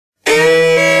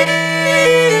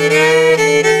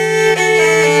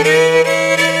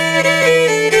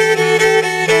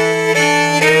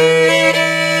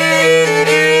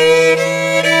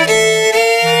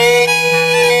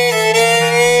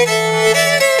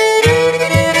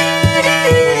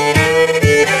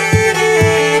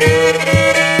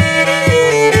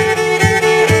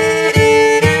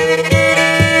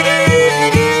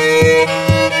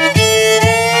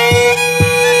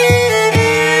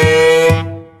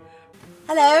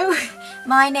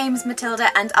My name's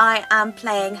Matilda and I am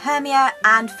playing Hermia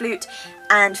and Flute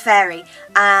and Fairy,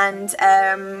 and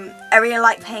I really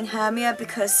like playing Hermia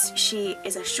because she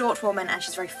is a short woman and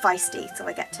she's very feisty, so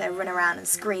I get to run around and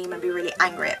scream and be really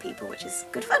angry at people, which is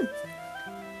good fun.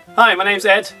 Hi, my name's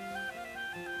Ed.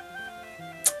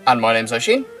 And my name's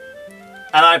Oisin.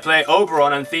 And I play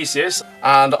Oberon and Theseus.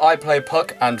 And I play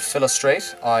Puck and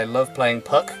Philostrate. I love playing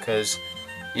Puck because,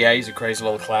 yeah, he's a crazy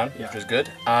little clown, which is good.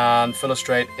 And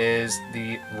Philostrate is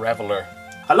the Reveller.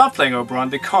 I love playing Oberon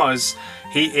because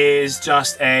he is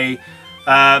just a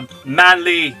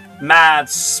manly, mad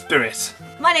spirit.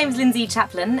 My name's Lindsay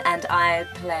Chaplin and I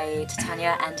play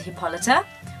Titania and Hippolyta,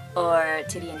 or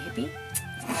Tiddy and Hippie,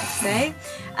 as I like to say.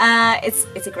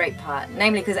 It's a great part,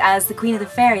 namely because as the Queen of the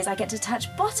Fairies I get to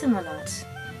touch Bottom a lot.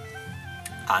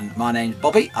 And my name's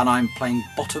Bobby and I'm playing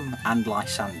Bottom and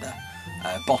Lysander.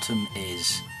 Bottom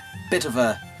is a bit of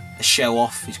a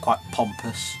show-off, he's quite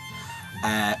pompous.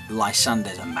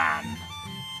 Lysander's a man,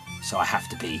 so I have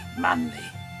to be manly,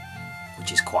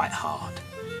 which is quite hard.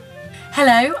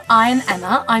 Hello, I'm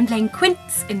Emma. I'm playing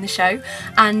Quince in the show,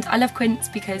 and I love Quince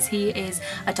because he is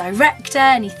a director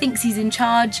and he thinks he's in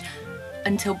charge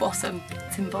until Bottom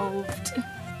gets involved.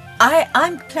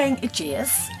 I'm playing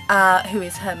Aegeus, who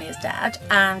is Hermia's dad,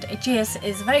 and Aegeus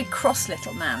is a very cross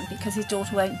little man because his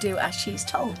daughter won't do as she's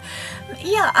told.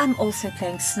 Yeah, I'm also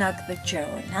playing Snug the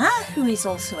Joiner, who is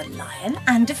also a lion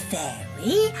and a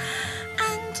fairy,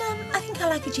 and I think I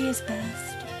like Aegeus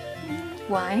best.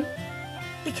 Why?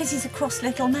 Because he's a cross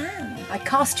little man. I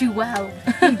cast you well.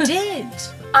 You did.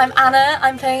 I'm Anna,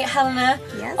 I'm playing Helena,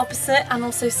 Yes. opposite, and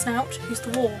also Snout, who's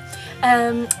the wall.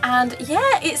 And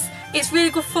yeah, it's really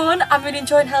good fun. I'm really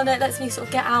enjoying Helena. It lets me sort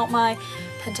of get out my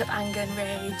pent-up anger and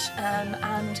rage,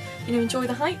 and you know, enjoy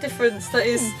the height difference that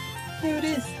is here it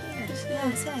is.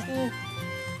 Yeah.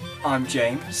 I'm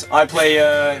James. I play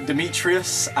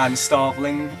Demetrius and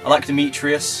Starveling. I like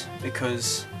Demetrius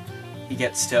because he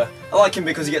gets to... I like him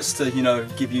because he gets to, you know,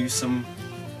 give you some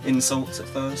insults at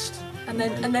first. And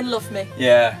then love me.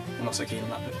 Yeah, I'm not so keen on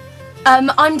that bit.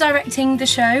 I'm directing the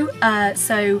show, and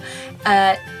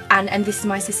this is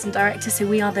my assistant director, so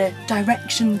we are the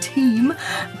direction team.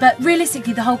 But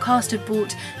realistically, the whole cast have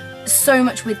brought so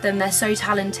much with them. They're so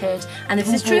talented, and they've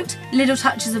all brought little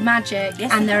touches of magic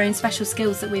and their own special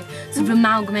skills that we've sort of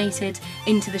amalgamated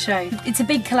into the show. It's a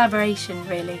big collaboration,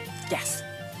 really. Yes.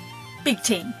 Big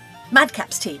team.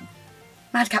 MadCap's team.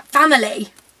 MadCap family.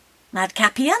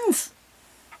 MadCapians.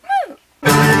 Woo!